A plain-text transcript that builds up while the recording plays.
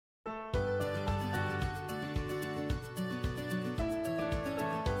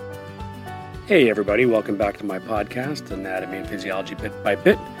Hey everybody, welcome back to my podcast, Anatomy and Physiology Bit by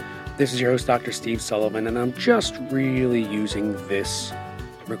Bit. This is your host, Dr. Steve Sullivan, and I'm just really using this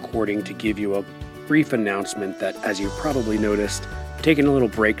recording to give you a brief announcement that, as you probably noticed, I'm taking a little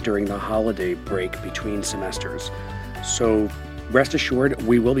break during the holiday break between semesters. So rest assured,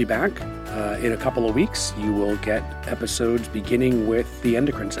 we will be back in a couple of weeks. You will get episodes beginning with the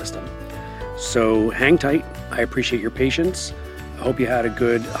endocrine system. So hang tight. I appreciate your patience. I hope you had a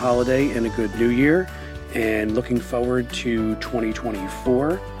good holiday and a good new year, and looking forward to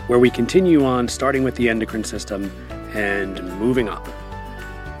 2024, where we continue on starting with the endocrine system and moving up.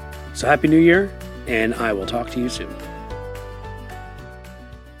 So happy new year, and I will talk to you soon.